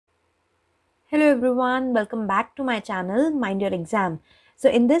Hello everyone, welcome back to my channel Mind Your Exam. So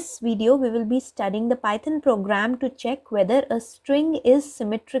in this video we will be studying the Python program to check whether a string is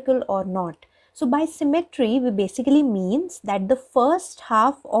symmetrical or not. So by symmetry we basically means that the first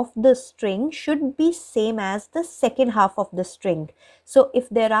half of the string should be same as the second half of the string. So if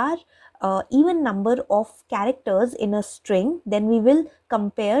there are even number of characters in a string, then we will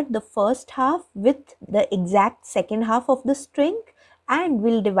compare the first half with the exact second half of the string and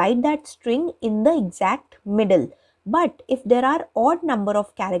we'll divide that string in the exact middle. But if there are odd number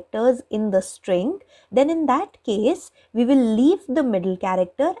of characters in the string, then in that case we will leave the middle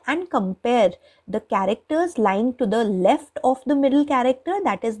character and compare the characters lying to the left of the middle character,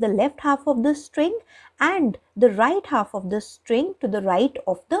 that is the left half of the string, and the right half of the string to the right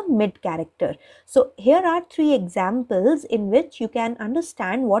of the mid character. So here are three examples in which you can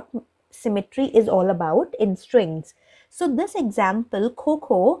understand what symmetry is all about in strings. So this example,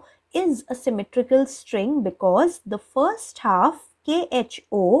 Kho is a symmetrical string because the first half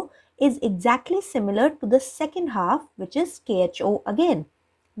KHO is exactly similar to the second half, which is KHO again.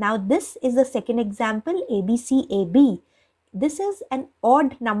 Now this is the second example, ABCAB. This is an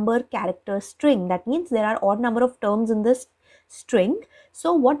odd number character string. That means there are odd number of terms in this string.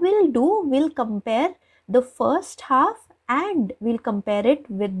 So what we'll do, we'll compare the first half and we'll compare it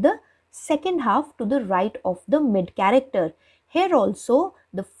with the second half to the right of the mid character. Here also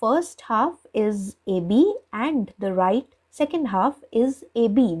the first half is AB and the right second half is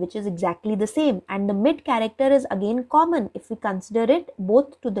AB, which is exactly the same, and the mid character is again common if we consider it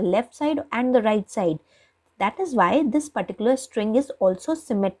both to the left side and the right side. That is why this particular string is also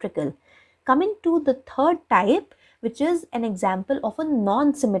symmetrical. Coming to the third type, which is an example of a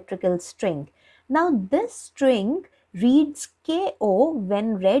non-symmetrical string. Now this string reads KO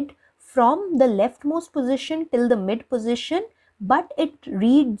when read from the leftmost position till the mid position, but it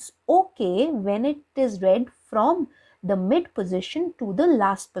reads OK when it is read from the mid position to the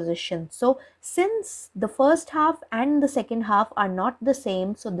last position. So since the first half and the second half are not the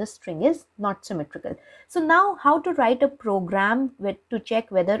same, so this string is not symmetrical. So now how to write a program to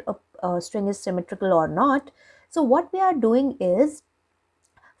check whether a string is symmetrical or not. So what we are doing is,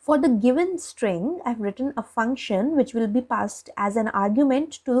 for the given string, I've written a function which will be passed as an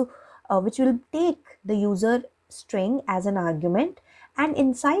argument to which will take the user string as an argument, and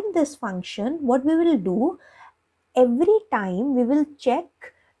inside this function what we will do, every time we will check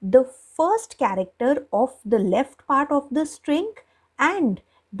the first character of the left part of the string and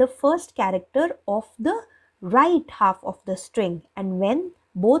the first character of the right half of the string, and when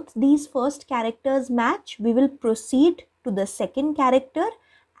both these first characters match, we will proceed to the second character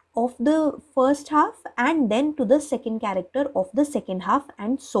of the first half and then to the second character of the second half,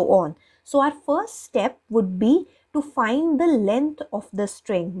 and so on. So our first step would be to find the length of the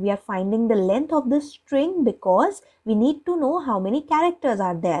string. We are finding the length of the string because we need to know how many characters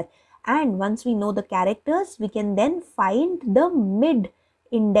are there, and once we know the characters, we can then find the mid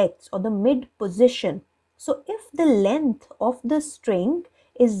index or the mid position. So if the length of the string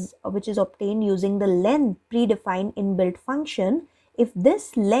is which is obtained using the length predefined inbuilt function, if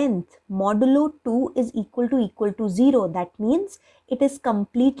this length modulo 2 is equal to 0, that means it is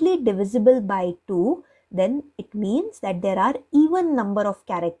completely divisible by 2, then it means that there are even number of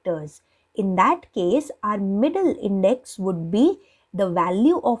characters. In that case, our middle index would be the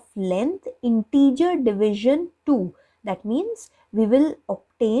value of length integer division 2. That means we will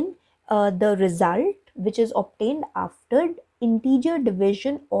obtain the result which is obtained after integer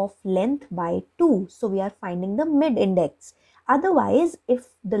division of length by 2. So we are finding the mid index. Otherwise, if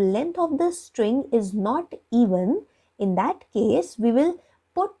the length of the string is not even, in that case, we will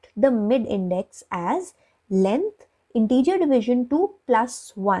put the mid index as length integer division 2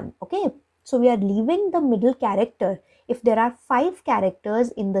 plus 1. Okay, so we are leaving the middle character. If there are 5 characters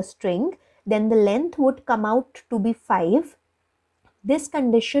in the string, then the length would come out to be 5. This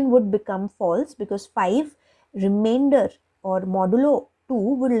condition would become false because 5 remainder or modulo 2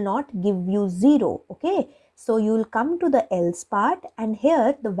 will not give you 0. Okay, so you will come to the else part, and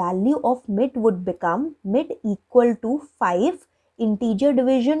here the value of mid would become mid equal to 5 integer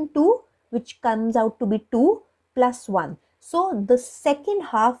division 2, which comes out to be 2 plus 1. So the second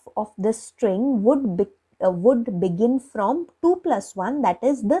half of this string would begin from 2 plus 1, that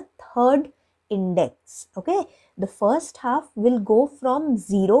is the third index. Okay, the first half will go from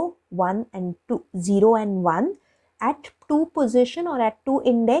 0, 1 and 2, 0 and 1. At 2 position or at 2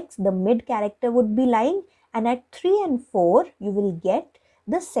 index, the mid character would be lying, and at 3 and 4 you will get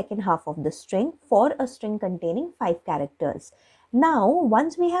the second half of the string for a string containing 5 characters. Now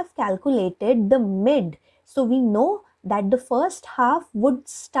once we have calculated the mid, so we know that the first half would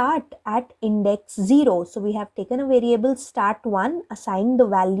start at index 0. So we have taken a variable start1, assigned the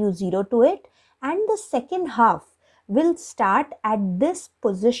value 0 to it, and the second half will start at this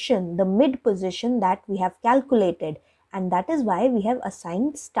position, the mid position that we have calculated, and that is why we have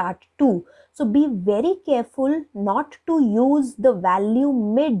assigned start2. So be very careful not to use the value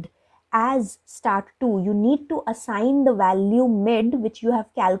mid as start2. You need to assign the value mid which you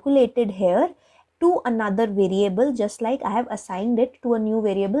have calculated here to another variable, just like I have assigned it to a new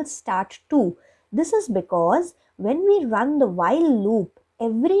variable start2. This is because when we run the while loop,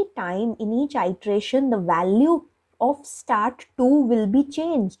 every time in each iteration the value of start2 will be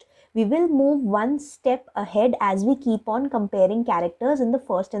changed. We will move one step ahead as we keep on comparing characters in the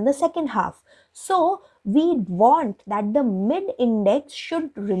first and the second half. So we want that the mid index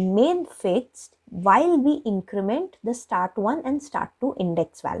should remain fixed while we increment the start1 and start2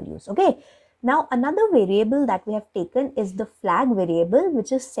 index values. Okay. Now another variable that we have taken is the flag variable,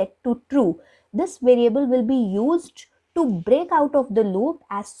 which is set to true. This variable will be used to break out of the loop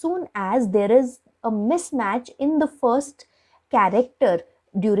as soon as there is a mismatch in the first character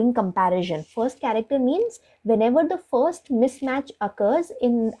during comparison. First character means whenever the first mismatch occurs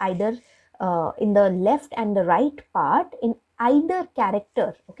in either in the left and the right part in either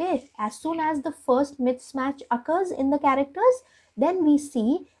character. Okay, as soon as the first mismatch occurs in the characters, then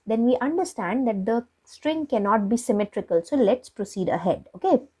we understand that the string cannot be symmetrical. So let's proceed ahead.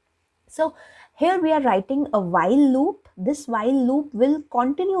 Okay, so here we are writing a while loop. This while loop will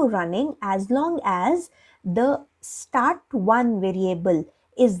continue running as long as the start1 variable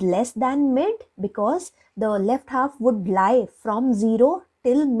is less than mid, because the left half would lie from 0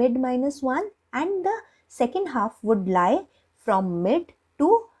 till mid minus 1 and the second half would lie from mid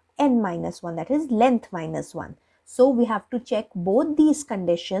to n minus 1, that is length minus 1. So we have to check both these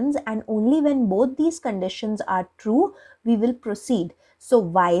conditions, and only when both these conditions are true we will proceed. So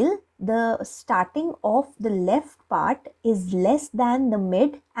while the starting of the left part is less than the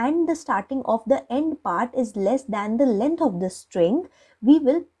mid and the starting of the end part is less than the length of the string, we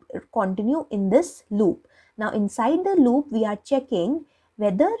will continue in this loop. Now inside the loop we are checking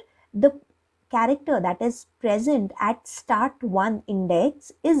whether the character that is present at start1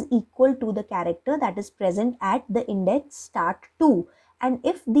 index is equal to the character that is present at the index start2, and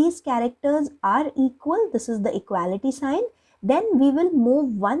if these characters are equal, this is the equality sign, then we will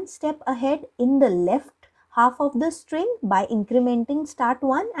move one step ahead in the left half of the string by incrementing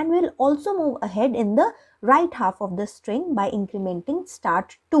start1, and we'll also move ahead in the right half of the string by incrementing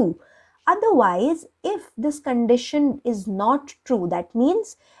start2. Otherwise, if this condition is not true, that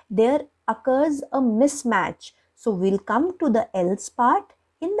means there occurs a mismatch. So we'll come to the else part.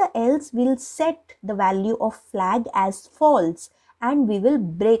 In the else, we'll set the value of flag as false and we will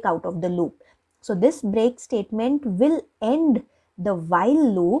break out of the loop. So this break statement will end the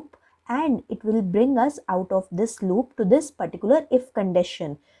while loop and it will bring us out of this loop to this particular if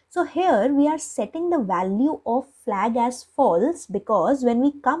condition. So here we are setting the value of flag as false because when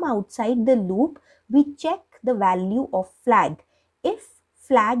we come outside the loop, we check the value of flag. If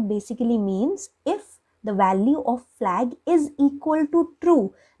flag basically means if the value of flag is equal to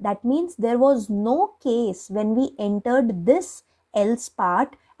true, that means there was no case when we entered this else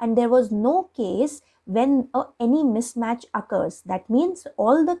part and there was no case when any mismatch occurs. That means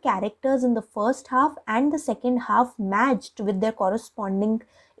all the characters in the first half and the second half matched with their corresponding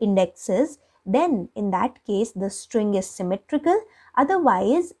indexes, then in that case the string is symmetrical.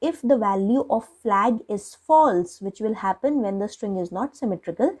 Otherwise, if the value of flag is false, which will happen when the string is not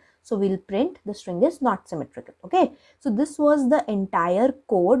symmetrical, so we'll print the string is not symmetrical. Okay, so this was the entire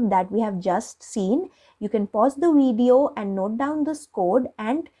code that we have just seen. You can pause the video and note down this code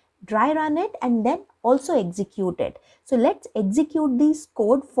and dry run it and then also execute it. So let's execute this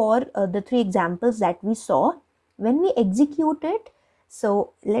code for the three examples that we saw. When we execute it,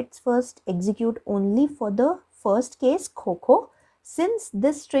 so let's first execute only for the first case, Coco. Since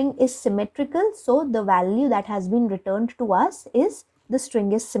this string is symmetrical, so the value that has been returned to us is the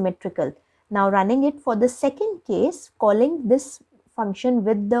string is symmetrical. Now running it for the second case, calling this function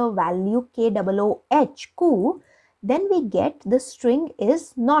with the value KOOH, then we get the string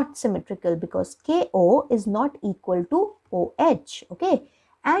is not symmetrical because KO is not equal to OH. Okay,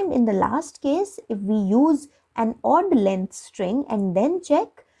 and in the last case, if we use an odd length string and then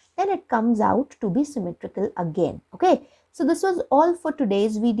check, then it comes out to be symmetrical again. Okay, so this was all for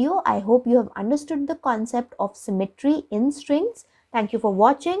today's video. I hope you have understood the concept of symmetry in strings. Thank you for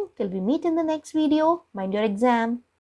watching. Till we meet in the next video. Mind your exam.